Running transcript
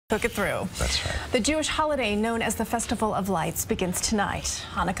Took it through. That's right. The Jewish holiday known as the Festival of Lights begins tonight.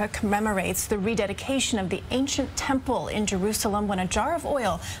 Hanukkah commemorates the rededication of the ancient temple in Jerusalem when a jar of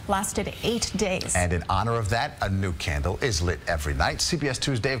oil lasted 8 days. And in honor of that, a new candle is lit every night. CBS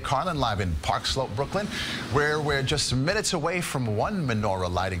 2's Dave Carlin live in Park Slope, Brooklyn, where we're just minutes away from one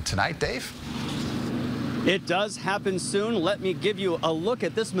menorah lighting tonight. Dave? It does happen soon. Let me give you a look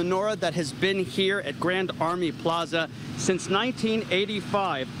at this menorah that has been here at Grand Army Plaza since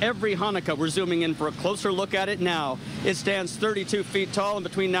 1985. Every Hanukkah, we're zooming in for a closer look at it now. It stands 32 feet tall, and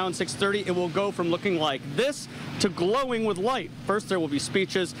between now and 6:30, it will go from looking like this to glowing with light. First, there will be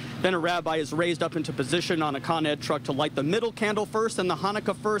speeches. Then a rabbi is raised up into position on a Con Ed truck to light the middle candle first and the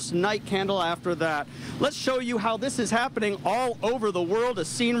Hanukkah first night candle after that. Let's show you how this is happening all over the world, a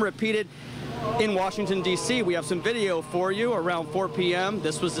scene repeated in Washington, D.C. We have some video for you around 4 p.m.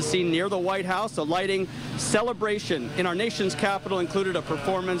 This was the scene near the White House. A lighting celebration in our nation's capital included a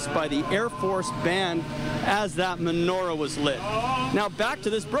performance by the Air Force Band as that menorah was lit. Now back to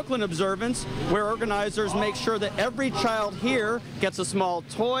this Brooklyn observance, where organizers make sure that every child here gets a small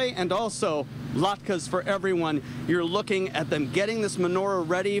toy and also latkes for everyone. You're looking at them getting this menorah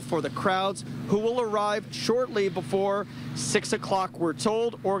ready for the crowds who will arrive shortly before 6 o'clock, we're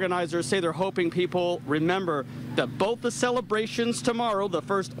told. Organizers say they're hoping people remember that both the celebrations tomorrow, the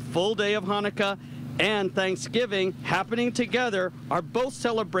first full day of Hanukkah, and Thanksgiving happening together, are both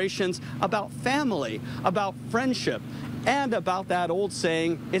celebrations about family, about friendship, and about that old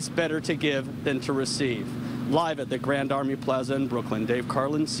saying, it's better to give than to receive. Live at the Grand Army Plaza in Brooklyn, Dave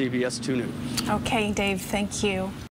Carlin, CBS 2 News. Okay, Dave, thank you.